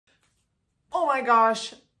my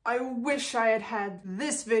gosh, I wish I had had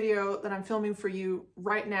this video that I'm filming for you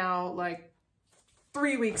right now, like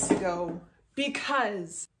 3 weeks ago,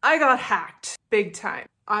 because I got hacked big time.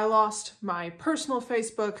 I lost my personal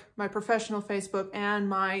Facebook, my professional Facebook, and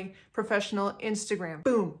my professional Instagram.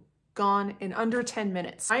 Boom, gone in under 10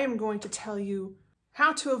 minutes. I am going to tell you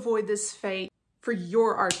how to avoid this fate for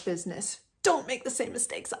your art business. Don't make the same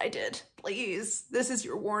mistakes I did, please. This is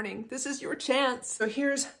your warning. This is your chance. So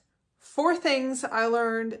here's 4 things I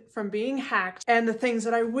learned from being hacked and the things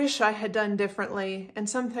that I wish I had done differently and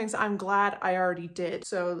some things I'm glad I already did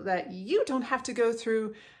so that you don't have to go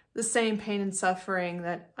through the same pain and suffering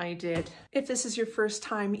that I did. If this is your first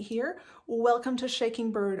time here, welcome to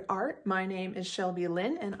Shaking Bird Art. My name is Shelby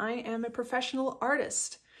Lynn and I am a professional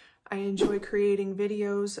artist. I enjoy creating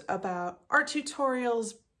videos about art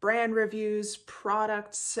tutorials, brand reviews,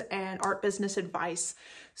 products, and art business advice.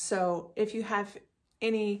 So if you have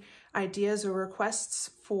any ideas or requests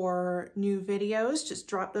for new videos, just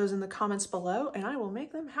drop those in the comments below and I will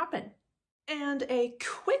make them happen. And a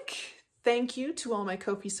quick thank you to all my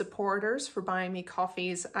Ko-fi supporters for buying me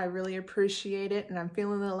coffees. I really appreciate it and I'm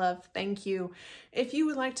feeling the love. Thank you. If you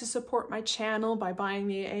would like to support my channel by buying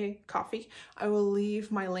me a coffee, I will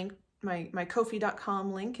leave my link, my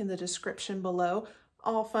Ko-fi.com link in the description below.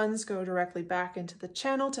 All funds go directly back into the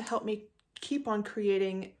channel to help me keep on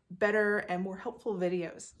creating better and more helpful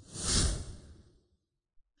videos.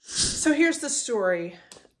 So here's the story.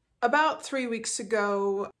 About 3 weeks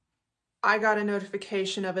ago, I got a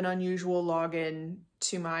notification of an unusual login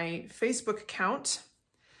to my Facebook account,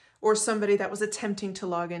 or somebody that was attempting to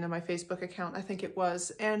log into my Facebook account, I think it was.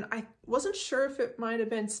 And I wasn't sure if it might have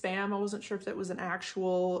been spam. I wasn't sure if it was an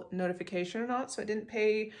actual notification or not, so I didn't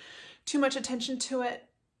pay too much attention to it.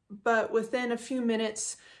 But within a few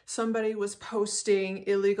minutes, somebody was posting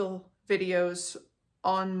illegal videos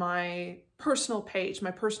on my personal page,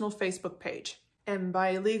 my personal Facebook page. And by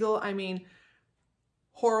illegal, I mean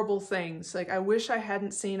horrible things. Like, I wish I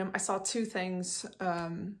hadn't seen them. I saw 2 things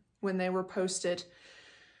when they were posted.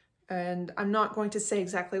 And I'm not going to say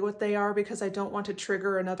exactly what they are because I don't want to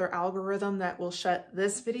trigger another algorithm that will shut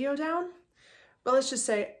this video down. But let's just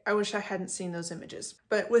say I wish I hadn't seen those images.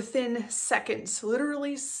 But within seconds,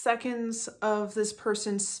 literally seconds of this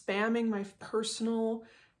person spamming my personal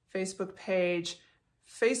Facebook page,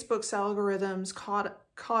 Facebook's algorithms caught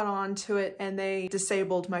on to it and they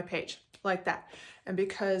disabled my page like that. And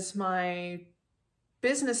because my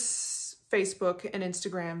business Facebook and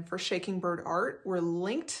Instagram for Shaking Bird Art were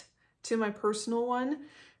linked to my personal one,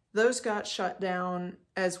 those got shut down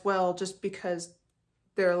as well just because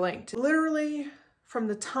they're linked. Literally, from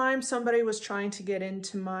the time somebody was trying to get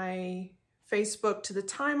into my Facebook to the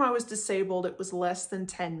time I was disabled, it was less than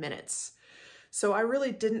 10 minutes. So I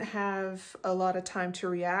really didn't have a lot of time to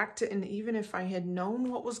react. And even if I had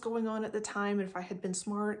known what was going on at the time, and if I had been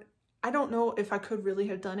smart, I don't know if I could really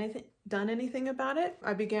have done anything about it.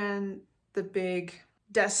 I began the big,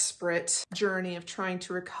 desperate journey of trying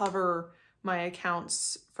to recover my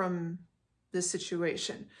accounts from this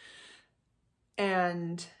situation.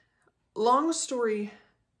 And long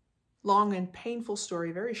and painful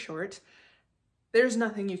story, very short, there's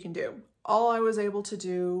nothing you can do. All I was able to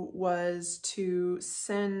do was to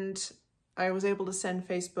send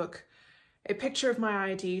Facebook a picture of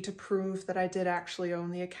my ID to prove that I did actually own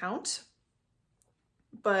the account.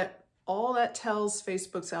 But all that tells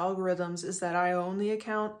Facebook's algorithms is that I own the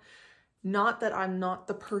account, not that I'm not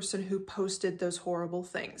the person who posted those horrible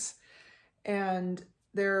things. And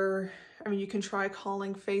you can try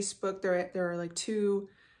calling Facebook. There are like 2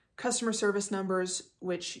 customer service numbers,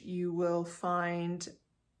 which you will find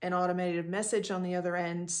an automated message on the other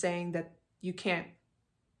end saying that you can't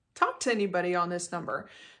talk to anybody on this number.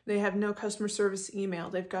 They have no customer service email.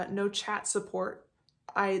 They've got no chat support.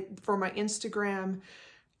 For my Instagram,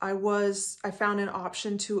 I found an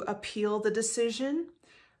option to appeal the decision,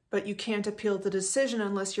 but you can't appeal the decision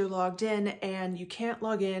unless you're logged in, and you can't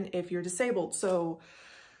log in if you're disabled. So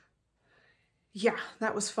yeah,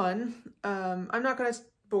 that was fun. I'm not going to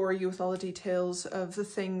bore you with all the details of the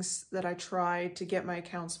things that I tried to get my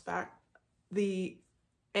accounts back. The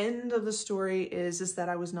end of the story is that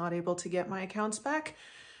I was not able to get my accounts back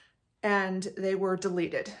and they were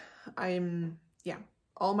deleted.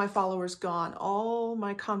 All my followers gone, all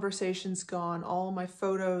my conversations gone, all my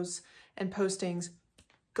photos and postings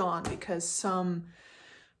gone because some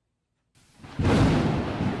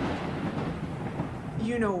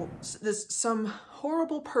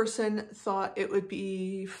horrible person thought it would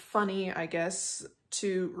be funny, I guess,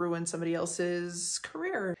 to ruin somebody else's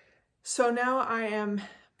career. So now I am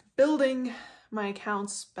building my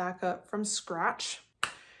accounts back up from scratch.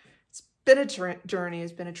 It's been a journey,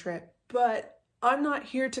 it's been a trip, but I'm not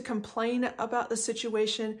here to complain about the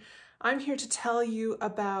situation. I'm here to tell you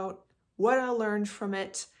about what I learned from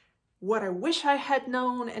it, what I wish I had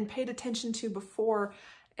known and paid attention to before,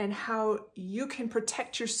 and how you can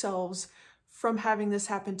protect yourselves from having this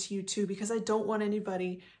happen to you too, because I don't want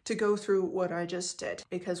anybody to go through what I just did.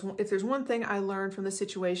 Because if there's one thing I learned from the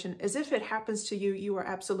situation is if it happens to you, you are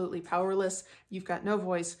absolutely powerless. You've got no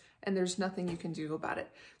voice and there's nothing you can do about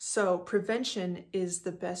it. So prevention is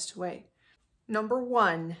the best way. Number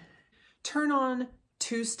 1, turn on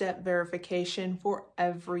two-step verification for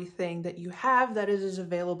everything that you have that it is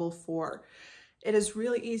available for. It is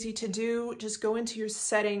really easy to do. Just go into your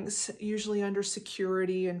settings, usually under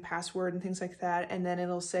security and password and things like that, and then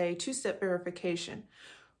it'll say two-step verification.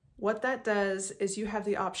 What that does is you have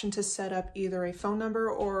the option to set up either a phone number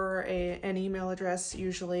or an email address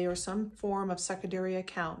usually, or some form of secondary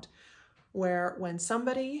account, where when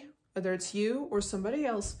somebody, whether it's you or somebody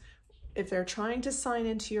else, if they're trying to sign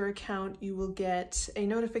into your account, you will get a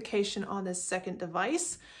notification on this second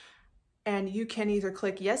device. And you can either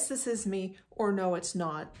click, yes, this is me, or no, it's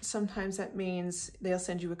not. Sometimes that means they'll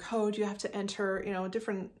send you a code you have to enter. You know,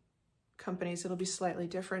 different companies, it'll be slightly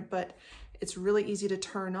different, but it's really easy to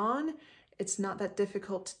turn on. It's not that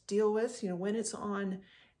difficult to deal with, you know, when it's on,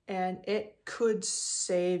 and it could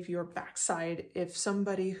save your backside if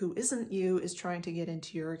somebody who isn't you is trying to get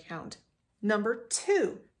into your account. Number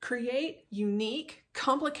 2, create unique,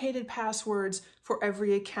 complicated passwords for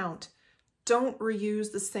every account. Don't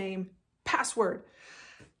reuse the same password.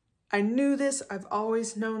 I knew this, I've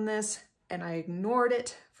always known this, and I ignored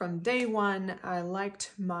it from day one. I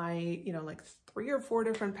liked my, you know, like 3 or 4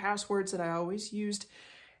 different passwords that I always used.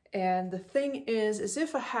 And the thing is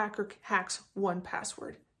if a hacker hacks one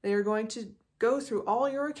password, they are going to go through all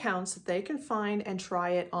your accounts that they can find and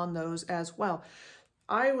try it on those as well.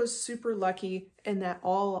 I was super lucky in that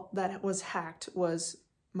all that was hacked was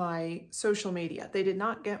my social media. They did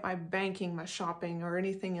not get my banking, my shopping, or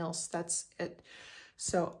anything else. That's it.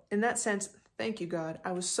 So in that sense, thank you, God.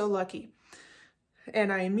 I was so lucky.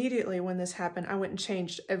 And I immediately, when this happened, I went and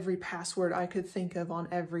changed every password I could think of on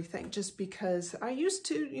everything, just because I used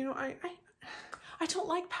to, you know, I don't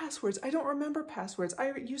like passwords. I don't remember passwords.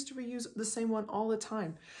 I used to reuse the same one all the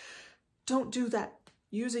time. Don't do that.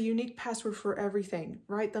 Use a unique password for everything.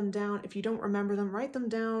 Write them down. If you don't remember them, write them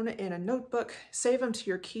down in a notebook. Save them to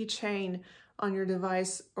your keychain on your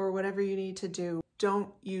device or whatever you need to do. Don't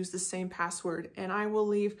use the same password. And I will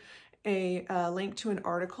leave a link to an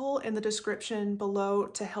article in the description below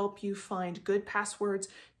to help you find good passwords,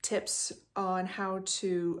 tips on how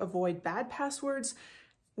to avoid bad passwords,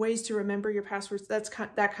 ways to remember your passwords, that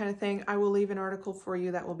kind of thing. I will leave an article for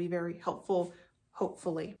you that will be very helpful,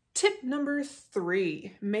 hopefully. Tip number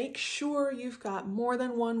 3, make sure you've got more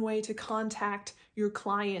than one way to contact your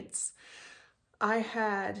clients. I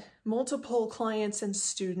had multiple clients and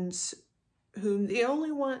students whom the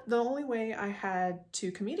only way I had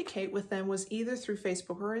to communicate with them was either through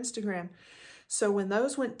Facebook or Instagram. So when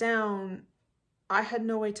those went down, I had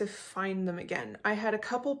no way to find them again. I had a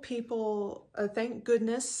couple people, thank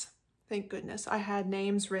goodness, I had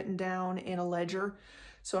names written down in a ledger.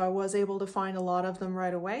 So I was able to find a lot of them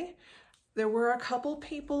right away. There were a couple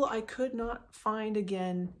people I could not find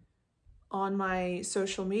again on my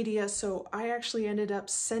social media, so I actually ended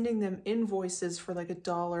up sending them invoices for like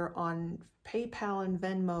 $1 on PayPal and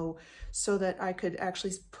Venmo so that I could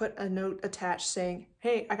actually put a note attached saying,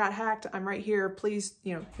 hey, I got hacked, I'm right here, please,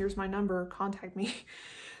 you know, here's my number, contact me.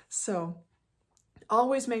 So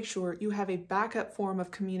always make sure you have a backup form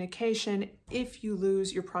of communication if you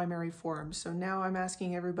lose your primary form. So now I'm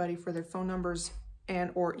asking everybody for their phone numbers and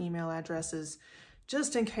or email addresses,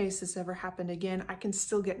 just in case this ever happened again. I can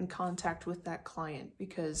still get in contact with that client,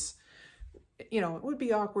 because, you know, it would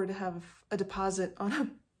be awkward to have a deposit on a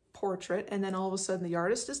portrait and then all of a sudden the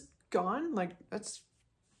artist is gone. Like, that's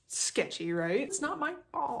sketchy, right? It's not my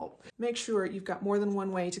fault. Make sure you've got more than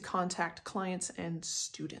one way to contact clients and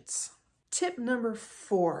students. Tip number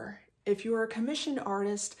 4, if you're a commissioned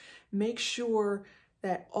artist, make sure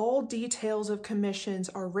that all details of commissions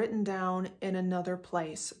are written down in another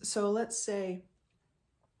place. So let's say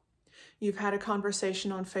you've had a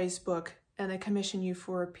conversation on Facebook and they commission you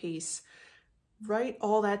for a piece. Write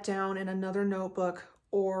all that down in another notebook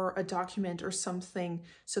or a document or something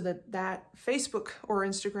so that that Facebook or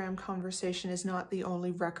Instagram conversation is not the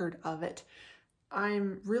only record of it.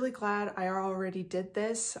 I'm really glad I already did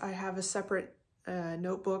this. I have a separate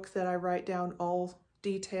notebook that I write down all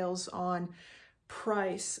details on: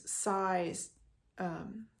 price, size,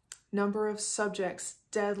 number of subjects,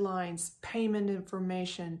 deadlines, payment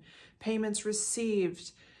information, payments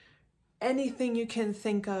received, anything you can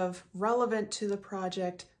think of relevant to the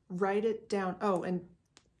project, write it down. Oh, and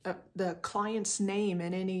the client's name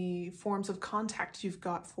and any forms of contact you've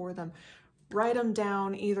got for them. Write them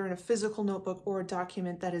down either in a physical notebook or a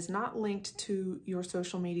document that is not linked to your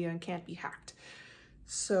social media and can't be hacked.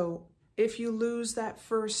 So if you lose that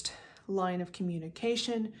first line of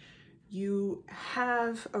communication, you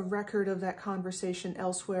have a record of that conversation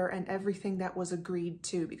elsewhere and everything that was agreed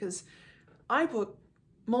to, because I book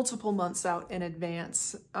multiple months out in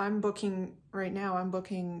advance. Right now, I'm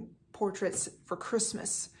booking portraits for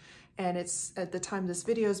Christmas, and it's at the time this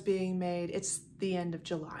video is being made, it's the end of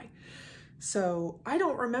July. So I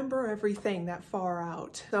don't remember everything that far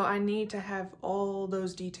out. So I need to have all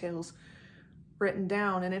those details written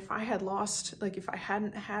down. And if I had lost, like if I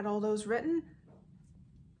hadn't had all those written,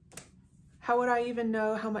 how would I even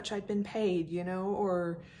know how much I'd been paid, you know,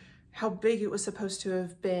 or how big it was supposed to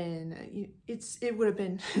have been? It would have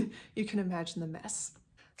been, you can imagine the mess.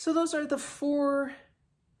 So those are the 4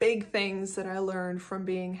 big things that I learned from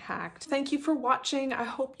being hacked. Thank you for watching. I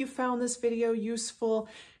hope you found this video useful.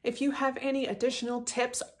 If you have any additional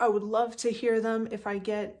tips, I would love to hear them. If I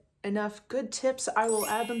get enough good tips, I will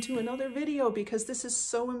add them to another video because this is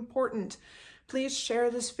so important. Please share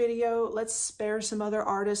this video. Let's spare some other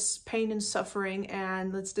artists pain and suffering,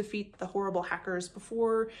 and let's defeat the horrible hackers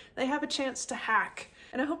before they have a chance to hack.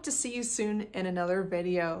 And I hope to see you soon in another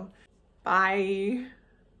video. Bye.